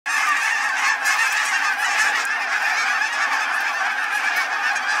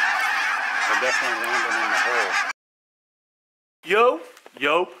definitely landing in the hole. Yo,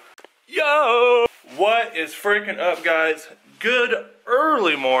 yo, yo! What is freaking up, guys? Good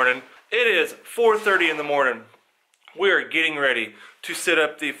early morning. It is 4:30 in the morning. We are getting ready to set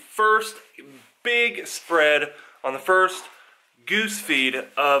up the first big spread on the first goose feed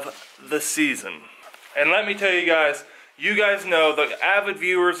of the season. And let me tell you guys know, the avid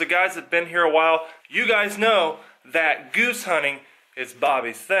viewers, the guys that have been here a while, you guys know that goose hunting is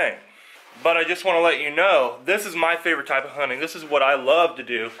Bobby's thing. But I just want to let you know, this is my favorite type of hunting. This is what I love to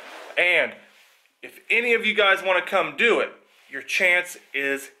do. And if any of you guys want to come do it, your chance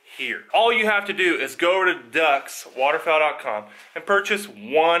is here. All you have to do is go over to DUXwaterfowl.com and purchase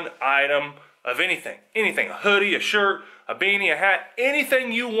one item of anything. Anything, a hoodie, a shirt, a beanie, a hat,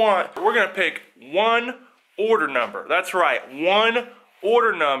 anything you want. We're gonna pick one order number. That's right, one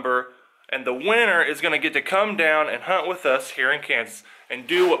order number, and the winner is gonna get to come down and hunt with us here in Kansas and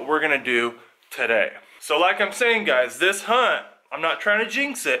do what we're gonna do today. So like I'm saying, guys, this hunt, I'm not trying to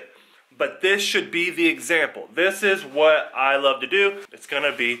jinx it, but this should be the example. This is what I love to do. It's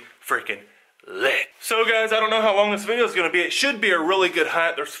gonna be freaking lit. So guys, I don't know how long this video is gonna be. It should be a really good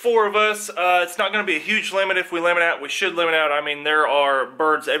hunt. There's 4 of us. It's not gonna be a huge limit. If we limit out, we should limit out. I mean, there are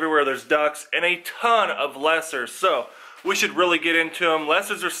birds everywhere. There's ducks and a ton of lessers. So we should really get into them.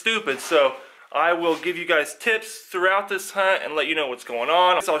 Lessers are stupid, so I will give you guys tips throughout this hunt and let you know what's going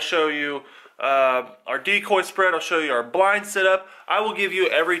on. So I'll show you our decoy spread. I'll show you our blind setup. I will give you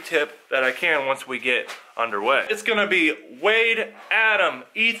every tip that I can once we get underway. It's gonna be Wade, Adam,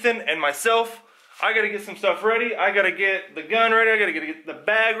 Ethan, and myself. I gotta get some stuff ready. I gotta get the gun ready. I gotta get the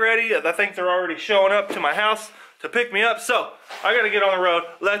bag ready. I think they're already showing up to my house to pick me up. So I gotta get on the road.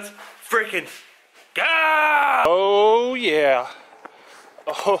 Let's freaking go! Oh yeah.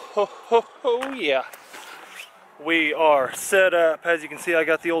 Oh yeah. We are set up. As you can see, I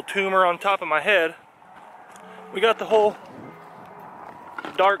got the old tumor on top of my head. We got the whole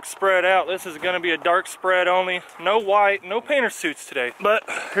dark spread out. This is going to be a dark spread only. No white, no painter suits today. But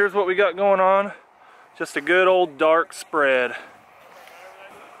here's what we got going on. Just a good old dark spread.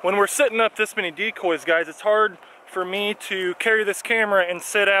 When we're setting up this many decoys, guys, it's hard for me to carry this camera and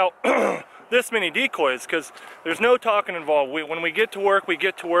set out this many decoys because there's no talking involved. When we get to work, we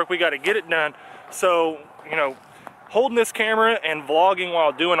get to work. We got to get it done. So, you know, holding this camera and vlogging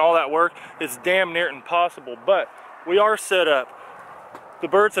while doing all that work is damn near impossible, but we are set up. The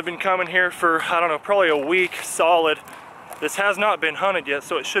birds have been coming here for, I don't know, probably a week solid. This has not been hunted yet,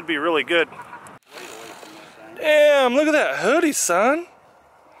 so it should be really good. Damn, look at that hoodie, son.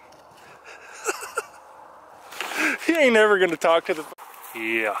 He ain't never gonna talk to the...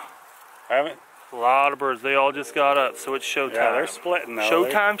 Yeah. Haven't? A lot of birds, they all just got up, so it's showtime. Yeah, they're splitting though.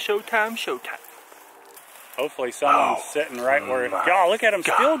 Showtime, showtime, showtime. Hopefully someone's sitting right where it... God, look at them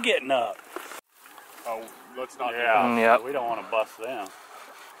still getting up. Oh, let's not... Yeah, yep. We don't want to bust them.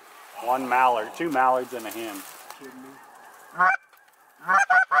 One mallard, 2 mallards and a hen.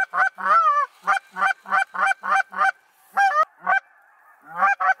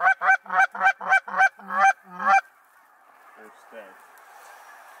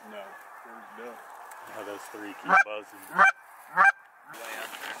 Oh, those 3 keep buzzing.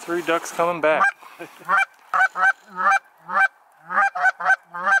 3 ducks coming back.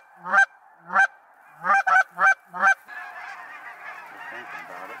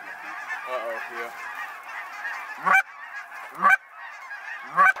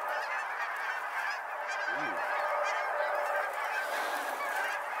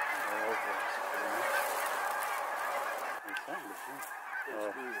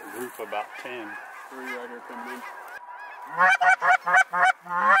 Group about 10. 3 right here coming in.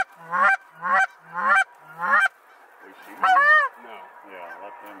 We shoot them? No. Yeah,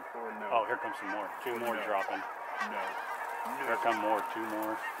 let them. Or no. Oh, here comes some more. 2 more No. dropping. No. Here come more. 2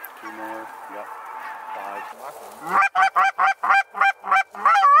 more. 2 more. Yep. 5.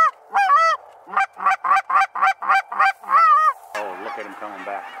 Oh, look at him coming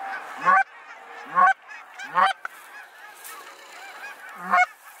back.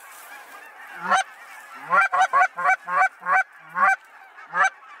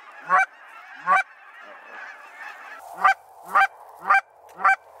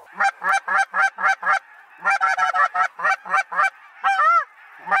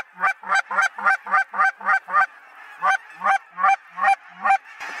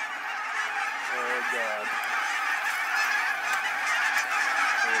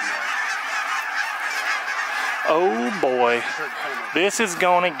 Oh boy, this is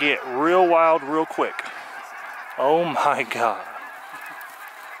gonna get real wild real quick. Oh my God.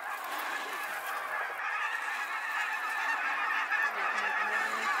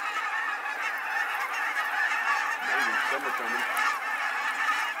 Some are coming.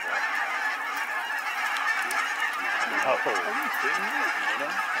 Oh, are you kidding me? No.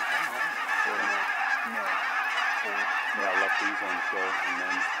 Yeah, I left these on show, and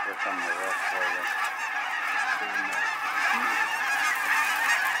then here come the rest of them.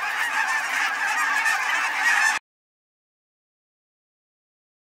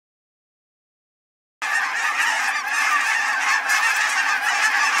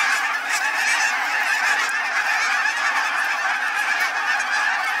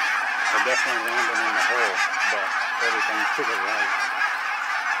 They're definitely landing in the hole, but everything's to the right.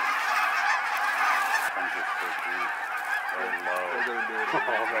 I'm just so deep. They're low. They're going to do it.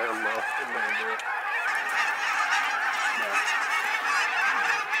 Oh, they're low. They're going to do it. No.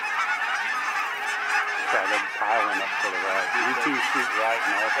 Yeah, they're piling up to the right. You two shoot right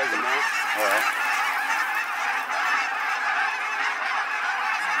and I'll take them out. Well.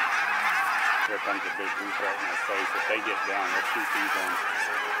 Here comes a big goose right in their face. If they get down, they'll shoot these on.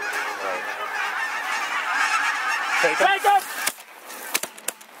 Right. Take them!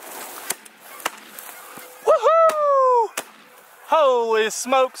 Woohoo! Holy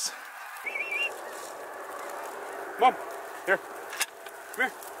smokes! Come on. Here.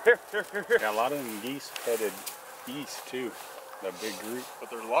 Come here. Here. Yeah, a lot of them geese headed east too. That big group. But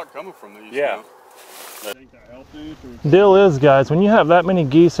there's a lot coming from the east. Yeah. I think that helped you. Deal is, guys, when you have that many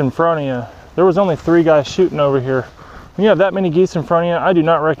geese in front of you, there was only 3 guys shooting over here. When you have that many geese in front of you, I do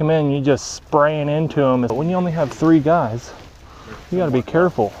not recommend you just spraying into them. When you only have 3 guys, you got to be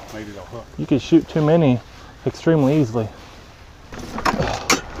careful. Maybe they'll hook. You could shoot too many extremely easily.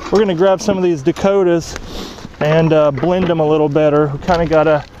 We're going to grab some of these Dakotas and blend them a little better. We kind of got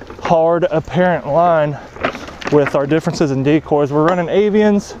a hard apparent line with our differences in decoys. We're running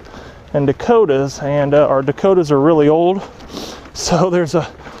avians and Dakotas, and our Dakotas are really old, so there's a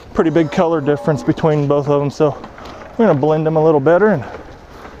pretty big color difference between both of them. So we're going to blend them a little better and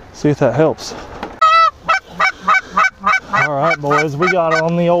see if that helps. All right, boys, we got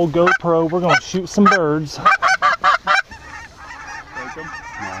on the old GoPro. We're going to shoot some birds. Take them?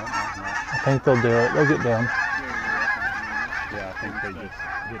 I think they'll do it. They'll get down. Yeah, I think they just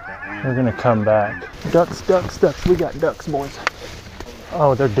hit that one. They're gonna come back. Ducks, ducks, ducks. We got ducks, boys.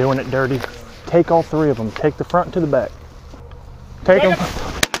 Oh, they're doing it dirty. Take all 3 of them. Take the front to the back. Take them.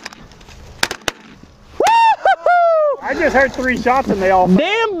 I just heard 3 shots and they all.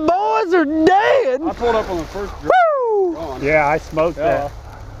 Damn boys are dead. I pulled up on the first drop. Woo! Yeah, I smoked that.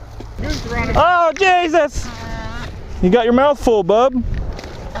 Goose running. Oh, Jesus. You got your mouth full, bub.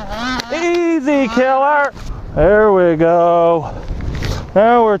 Easy, killer. There we go.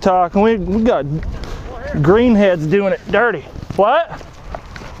 Now we're talking. We got greenheads doing it dirty. What?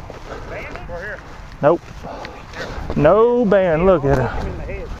 Nope. No band. Look at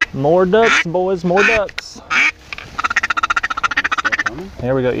it. More ducks, boys. More ducks.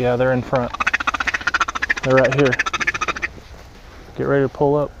 Here we go. Yeah, they're in front. They're right here. Get ready to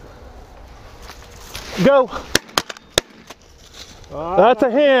pull up. Go. That's a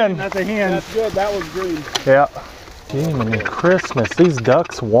hen. That's a hen. That's good. That was green. Yeah. Jiminy Christmas. These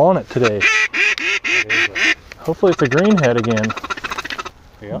ducks want it today. Hopefully it's a greenhead again.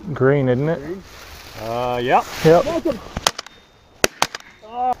 Yep. Green, isn't it? Yep. Yep.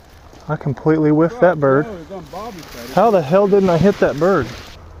 I completely whiffed that bird. Oh, it's on Bobby's side. How the hell didn't I hit that bird?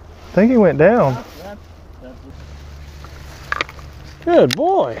 I think he went down. Good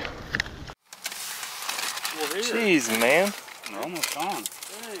boy. Jeez, man. They're almost gone.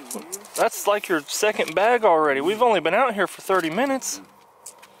 That's like your 2nd bag already. We've only been out here for 30 minutes.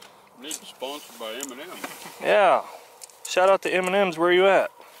 Need to sponsored by M&M. Yeah. Shout out to M&M's. Where you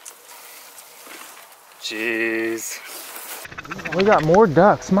at? Jeez. We got more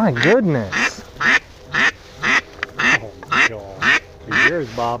ducks. My goodness. Oh my God. He's yours,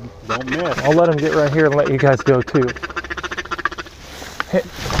 Bob. Don't miss. I'll let him get right here and let you guys go too. Hit.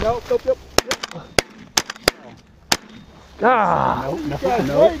 Nope. Ah! Nope, You guys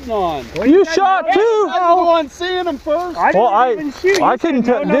waiting on. You shot too! I was the one seeing him first. Well, I couldn't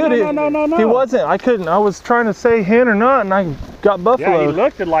tell, dude. He wasn't. I couldn't. I was trying to say hen or not, and I got buffalo. Yeah, he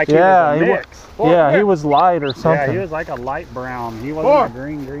looked like he Yeah, was a he mix. Yeah, he was light or something. Yeah, he was like a light brown. He wasn't a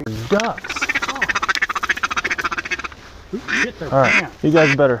green. Ducks. Hit their All right, pants. you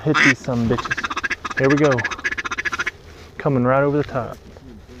guys better hit these some bitches. Here we go. Coming right over the top.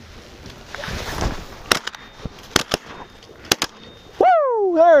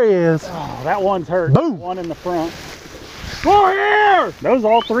 Woo! There he is. Oh, that one's hurt. Boom. One in the front. Go here! Those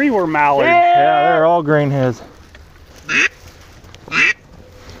all 3 were mallards. Yeah, they're all greenheads.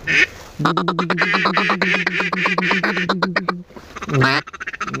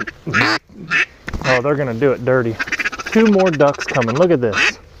 Oh, they're gonna do it dirty. 2 more ducks coming. Look at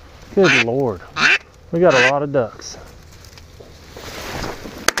this. Good Lord. We got a lot of ducks.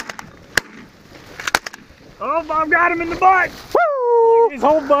 Oh, I've got him in the butt. Woo! His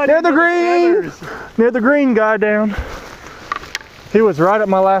whole butt. Near the green. Near the green guy down. He was right at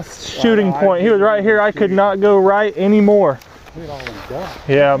my last shooting point. He was right here. I could not go right anymore.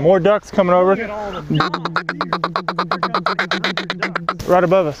 Yeah, more ducks coming over. Right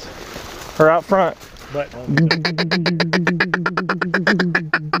above us. Or out front. There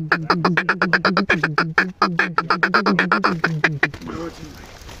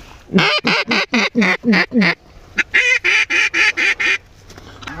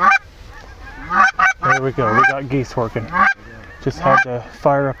we go. We got geese working. Just had to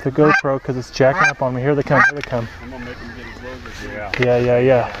fire up the GoPro because it's jacking up on me. Here they come. Here they come. I'm gonna make them get his logo.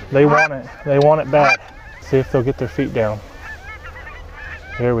 Yeah. They want it. They want it bad. See if they'll get their feet down.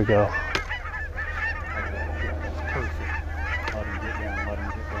 Here we go.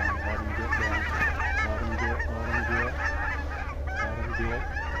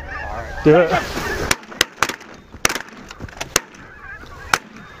 Do it.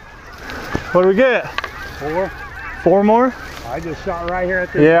 What do we get? 4. 4 more? I just shot right here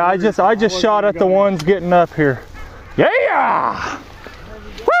at the. Yeah, I just shot at the ones getting up here. Yeah!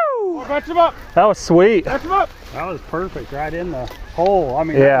 Woo! Catch him up. That was sweet. Catch him up. That was perfect, right in the hole. I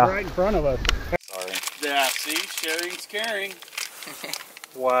mean, yeah. right in front of us. Sorry. Yeah, see, sharing's caring.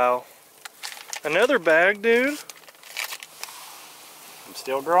 Wow. Another bag, dude. I'm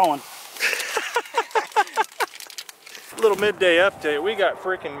still growing. Little midday update. We got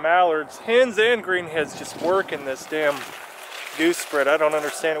freaking mallards, hens and greenheads just working this damn goose spread. I don't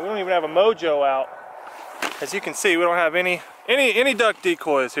understand it. We don't even have a mojo out. As you can see, we don't have any duck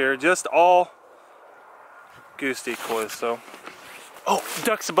decoys here, just all goose decoys. So, oh,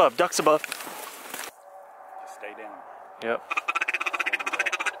 ducks above, ducks above. Just stay down. Yep.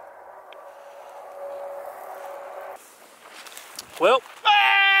 Well,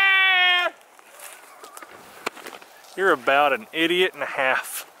 you're about an idiot and a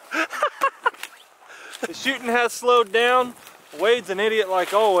half. The shooting has slowed down. Wade's an idiot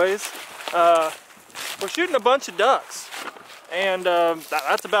like always. We're shooting a bunch of ducks, and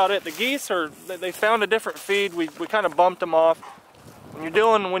that's about it. The geese they found a different feed. We kind of bumped them off.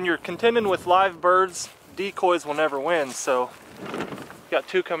 When you're contending with live birds, decoys will never win. So, got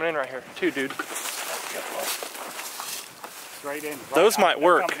 2 coming in right here. 2, dude. Straight in. Right Those out. might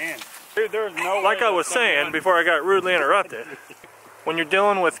work. Dude, there's no way Like I was saying before I got rudely interrupted, when you're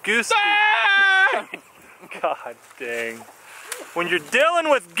dealing with goose... God dang. When you're dealing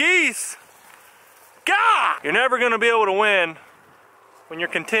with geese, God, you're never going to be able to win when you're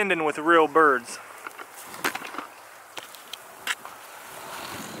contending with real birds.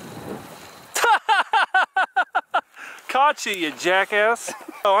 Caught you jackass.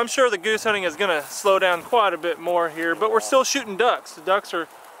 Oh, I'm sure the goose hunting is going to slow down quite a bit more here, but we're still shooting ducks. The ducks are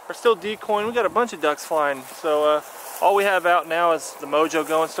still decoying. We got a bunch of ducks flying, so all we have out now is the mojo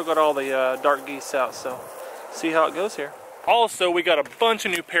going. Still got all the dark geese out, so see how it goes here. Also, we got a bunch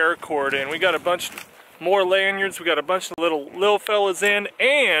of new paracord in. We got a bunch more lanyards. We got a bunch of little fellas in,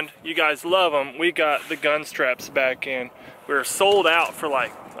 and you guys love them. We got the gun straps back in. We were sold out for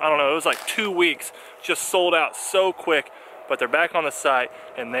like, I don't know, it was like 2 weeks. Just sold out so quick, but they're back on the site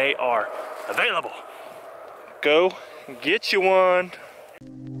and they are available. Go get you one.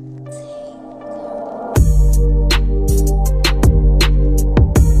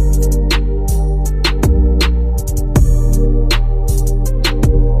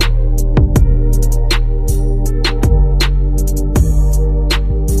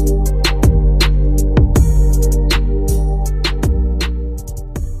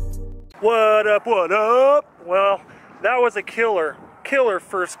 What up? Well, that was a killer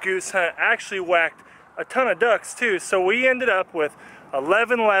first goose hunt. Actually whacked a ton of ducks too. So we ended up with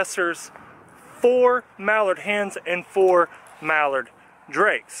 11 lessers, 4 mallard hens, and 4 mallard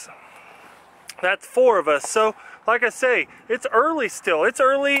drakes. That's 4 of us. So like I say, it's early still. It's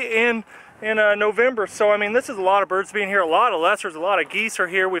early in November. So I mean, this is a lot of birds being here. A lot of lessers, a lot of geese are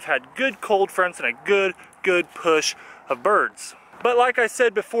here. We've had good cold fronts and a good push of birds. But like I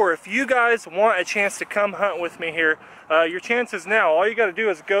said before, if you guys want a chance to come hunt with me here, your chance is now. All you got to do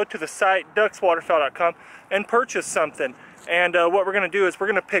is go to the site, duxwaterfowl.com, and purchase something. And what we're going to do is we're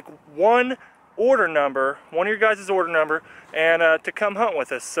going to pick one order number, one of your guys' order number, and to come hunt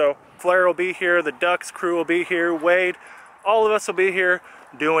with us. So Flair will be here, the Ducks crew will be here, Wade, all of us will be here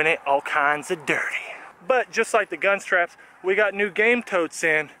doing it all kinds of dirty. But just like the gun straps, we got new game totes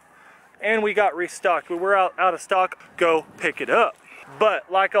in. And we got restocked. We were out of stock. Go pick it up.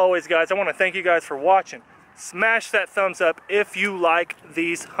 But like always, guys, I want to thank you guys for watching. Smash that thumbs up if you like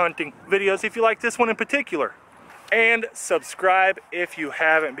these hunting videos, if you like this one in particular. And subscribe if you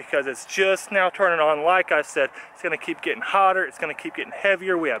haven't, because it's just now turning on. Like I said, it's gonna keep getting hotter, it's gonna keep getting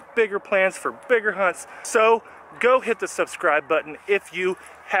heavier. We have bigger plans for bigger hunts. So go hit the subscribe button if you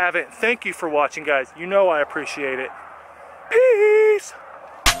haven't. Thank you for watching, guys. You know I appreciate it. Peace.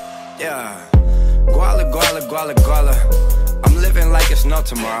 Yeah, guala, guala, guala, guala. I'm living like it's no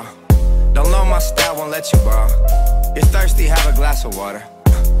tomorrow. Don't know my style, won't let you borrow. You're thirsty, have a glass of water.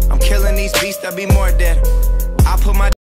 I'm killing these beasts, that be more dead. I put my